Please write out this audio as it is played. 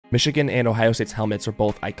Michigan and Ohio State's helmets are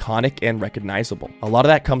both iconic and recognizable. A lot of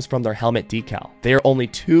that comes from their helmet decal. They are only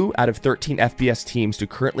 2 out of 13 FBS teams to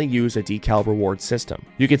currently use a decal reward system.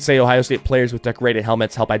 You could say Ohio State players with decorated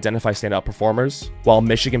helmets help identify standout performers, while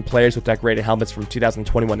Michigan players with decorated helmets from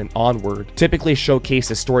 2021 and onward typically showcase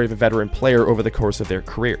the story of a veteran player over the course of their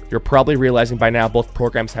career. You're probably realizing by now both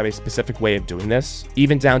programs have a specific way of doing this,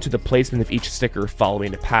 even down to the placement of each sticker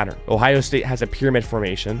following a pattern. Ohio State has a pyramid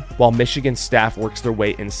formation, while Michigan's staff works their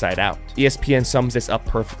way inside out. ESPN sums this up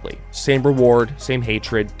perfectly. Same reward, same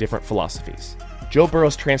hatred, different philosophies. Joe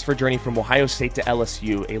Burrow's transfer journey from Ohio State to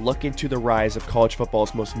LSU, a look into the rise of college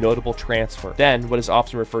football's most notable transfer, then what is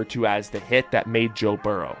often referred to as the hit that made Joe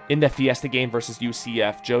Burrow. In the Fiesta game versus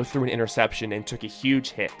UCF, Joe threw an interception and took a huge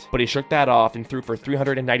hit, but he shook that off and threw for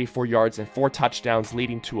 394 yards and 4 touchdowns,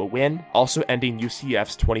 leading to a win, also ending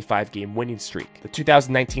UCF's 25-game winning streak. The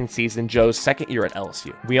 2019 season, Joe's second year at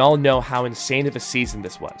LSU. We all know how insane of a season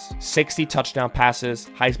this was. 60 touchdown passes,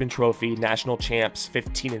 Heisman Trophy, national champs,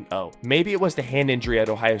 15-0. Maybe it was the hand injury at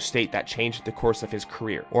Ohio State that changed the course of his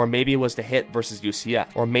career, or maybe it was the hit versus UCF,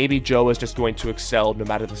 or maybe Joe was just going to excel no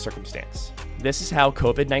matter the circumstance. This is how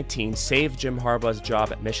COVID-19 saved Jim Harbaugh's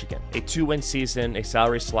job at Michigan. A 2-win season, a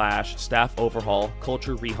salary slash, staff overhaul,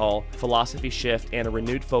 culture rehaul, philosophy shift, and a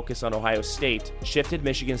renewed focus on Ohio State shifted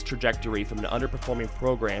Michigan's trajectory from an underperforming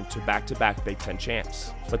program to back-to-back Big Ten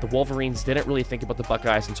champs. But the Wolverines didn't really think about the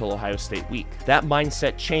Buckeyes until Ohio State week. That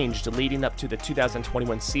mindset changed leading up to the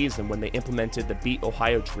 2021 season when they implemented the Beat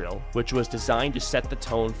Ohio drill, which was designed to set the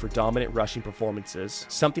tone for dominant rushing performances,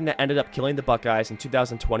 something that ended up killing the Buckeyes in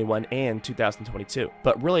 2021 and 2022.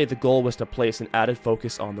 But really, the goal was to place an added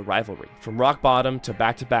focus on the rivalry. From rock bottom to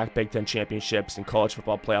back-to-back Big Ten championships and college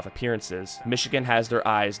football playoff appearances, Michigan has their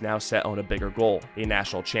eyes now set on a bigger goal, a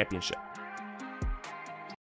national championship.